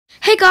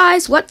Hey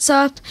guys, what's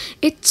up?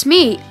 It's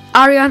me,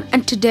 Aryan,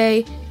 and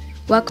today,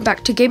 welcome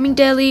back to Gaming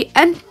Daily,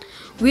 and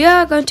we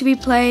are going to be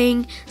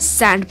playing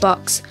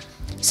Sandbox.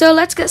 So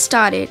let's get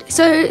started.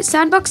 So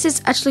Sandbox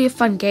is actually a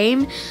fun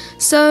game.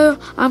 So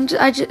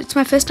it's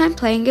my first time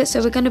playing it,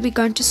 so we're going to be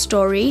going to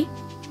story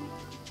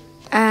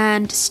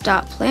and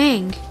start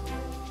playing.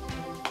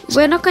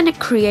 We're not going to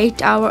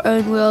create our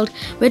own world.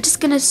 We're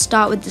just going to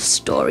start with the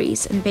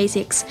stories and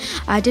basics.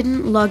 I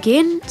didn't log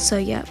in, so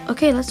yeah.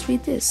 Okay, let's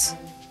read this.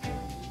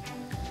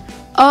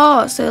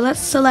 Oh, so let's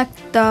select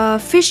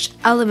the fish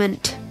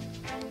element.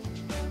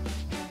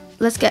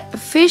 Let's get a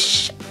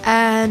fish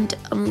and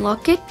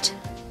unlock it.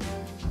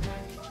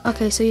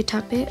 Okay, so you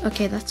tap it.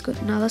 Okay, that's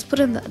good. Now let's put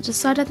it on the other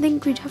side. I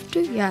think we'd have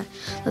to. Yeah,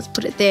 let's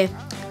put it there.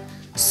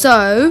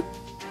 So,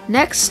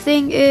 next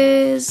thing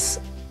is...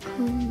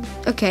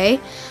 okay,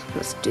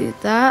 let's do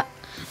that.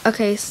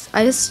 Okay, so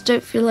I just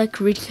don't feel like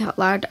reading out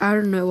loud. I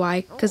don't know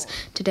why, because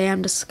today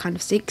I'm just kind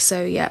of sick,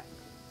 so yeah.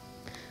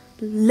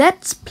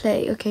 Let's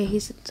play. Okay, he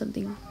said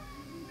something.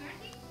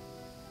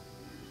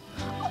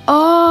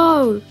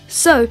 Oh,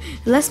 so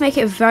let's make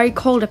it very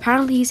cold.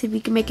 Apparently he said we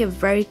can make it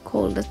very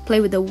cold. Let's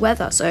play with the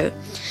weather. So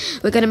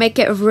we're gonna make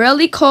it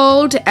really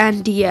cold,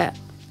 and yeah.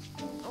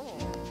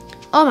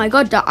 Oh my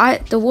god,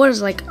 the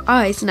water's like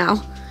ice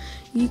now.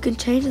 You can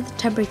change the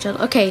temperature.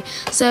 Okay,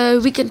 so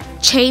we can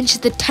change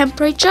the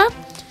temperature.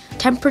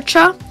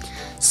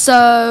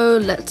 So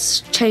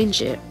let's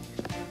change it.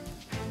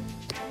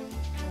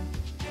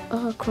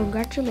 Oh,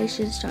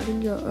 congratulations,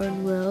 starting your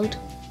own world.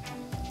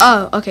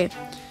 Oh, okay.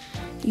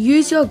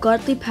 Use your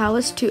godly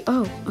powers to...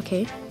 oh,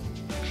 okay.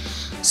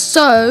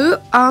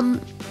 So,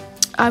 I'm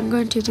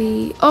going to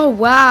be... oh,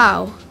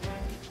 wow.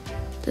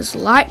 There's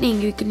lightning.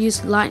 You can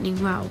use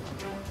lightning. Wow.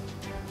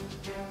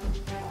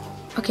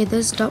 Okay,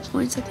 there's dot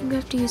points. I think we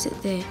have to use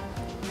it there.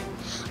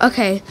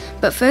 Okay,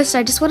 but first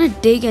I just want to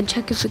dig and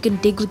check if we can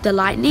dig with the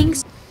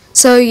lightnings.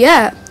 So,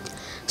 yeah.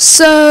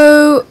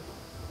 So...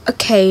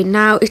 okay,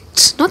 now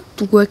it's not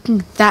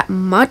working that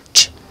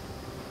much.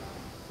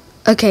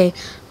 Okay.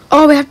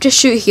 Oh, we have to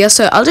shoot here.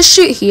 So I'll just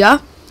shoot here.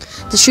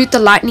 To shoot the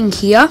lightning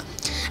here.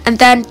 And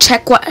then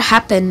check what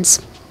happens.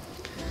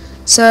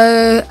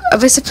 So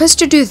we're supposed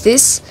to do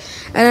this.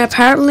 And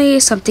apparently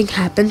something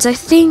happens, I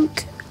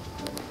think.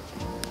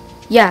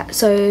 Yeah,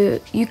 so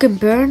you can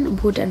burn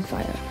wood and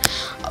fire.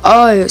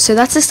 Oh, so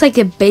that's just like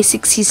the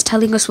basics. He's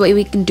telling us what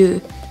we can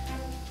do.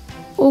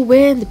 Oh,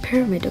 we're in the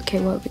pyramid. Okay,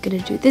 what are we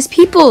gonna do? There's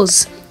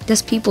peoples.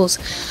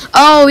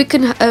 Oh, we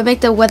can make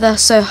the weather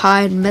so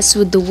high and mess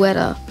with the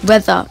weather.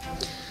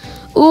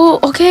 Oh,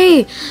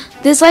 okay.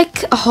 There's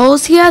like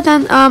holes here.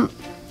 Then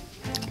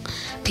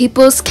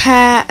peoples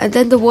can, and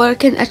then the water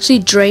can actually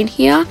drain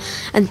here,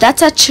 and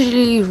that's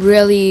actually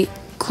really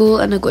cool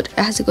and it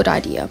has a good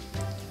idea.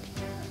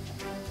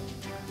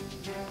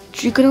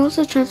 You can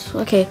also transfer.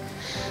 Okay,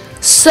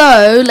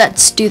 so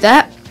let's do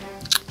that.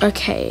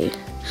 Okay.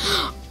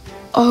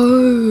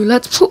 Oh,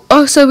 let's put.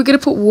 Oh, so we're gonna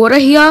put water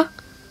here.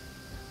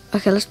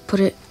 Okay, let's put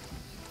it.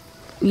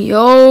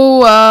 Yo,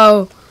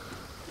 wow.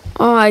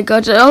 Oh my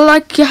god. Oh,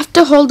 like you have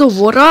to hold the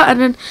water, and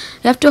then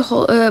you have to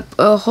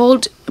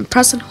hold,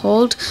 press and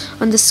hold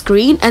on the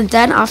screen, and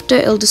then after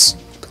it'll just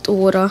put the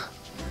water.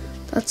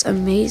 That's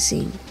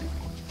amazing.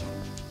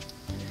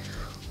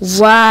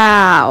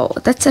 Wow.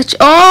 That's such.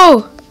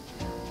 Oh,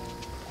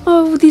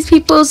 these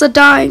peoples are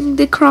dying.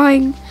 They're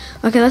crying.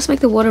 Okay, let's make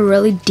the water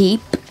really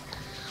deep.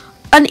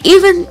 And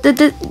even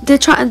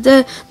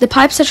the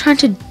pipes are trying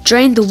to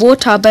drain the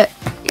water, but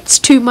it's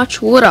too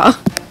much water.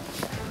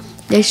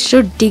 They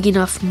should dig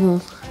enough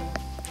more.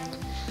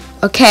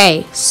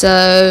 Okay,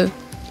 so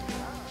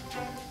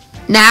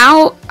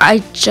now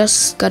I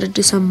just gotta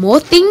do some more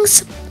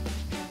things.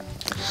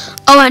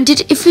 Oh, and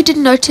if you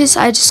didn't notice,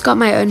 I just got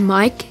my own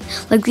mic,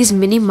 like these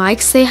mini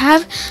mics they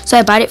have. So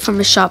I bought it from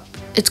the shop.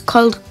 It's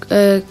called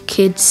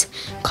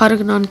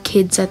Cotton On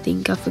Kids, I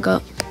think. I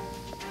forgot.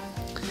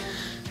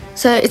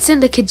 So it's in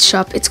the kids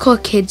shop. It's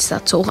called Kids,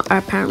 that's all,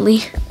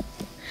 apparently.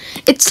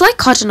 It's like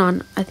Cotton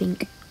On, I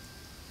think.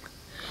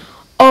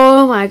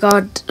 Oh my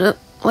god.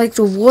 Like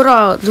the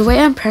water, the way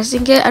I'm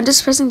pressing it, I'm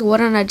just pressing the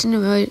water and I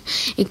didn't know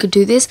it could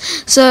do this.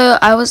 So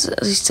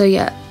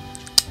yeah.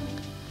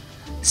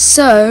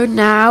 So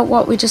now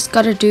what we just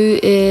gotta do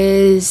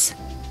is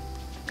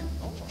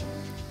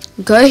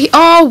go here.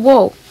 Oh,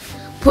 whoa.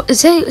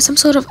 Is there some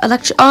sort of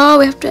electric? Oh,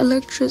 we have to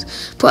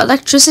put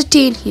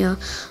electricity in here.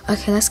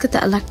 Okay, let's get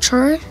the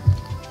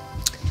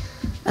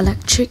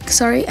electric,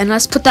 sorry, and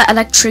let's put that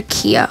electric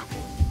here.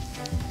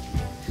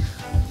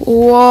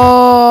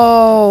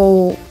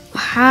 Whoa!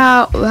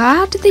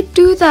 How did they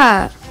do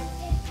that?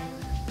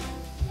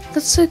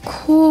 That's so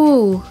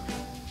cool.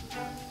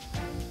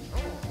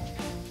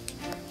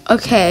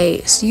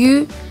 Okay, so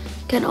you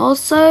can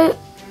also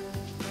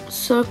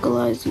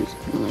circleize using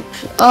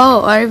electric.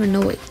 Oh, I don't even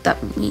know what that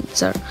means,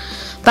 sir.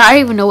 But I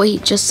don't even know what he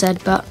just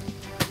said. But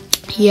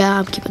yeah,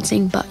 I'm keep on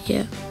saying but.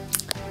 Yeah.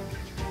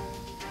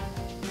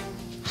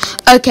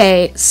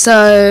 Okay,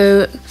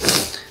 so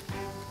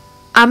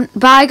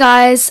bye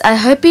guys. I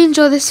hope you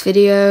enjoy this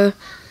video.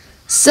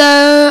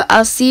 So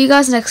I'll see you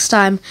guys next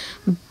time.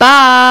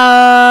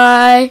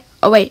 Bye.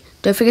 Oh wait,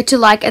 don't forget to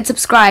like and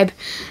subscribe.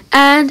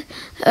 And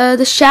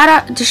the shout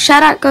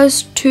out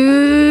goes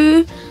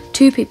to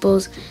two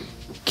peoples.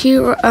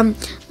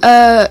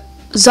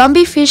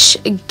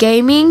 Zombeefish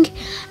Gaming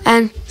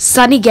and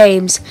Sunny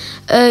Games.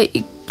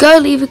 Go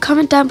leave a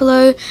comment down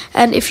below,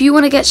 and if you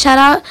want to get shout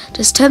out,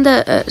 just turn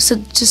the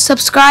just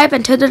subscribe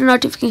and turn the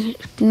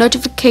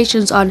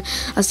notifications on.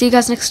 I'll see you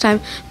guys next time.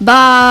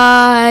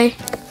 Bye.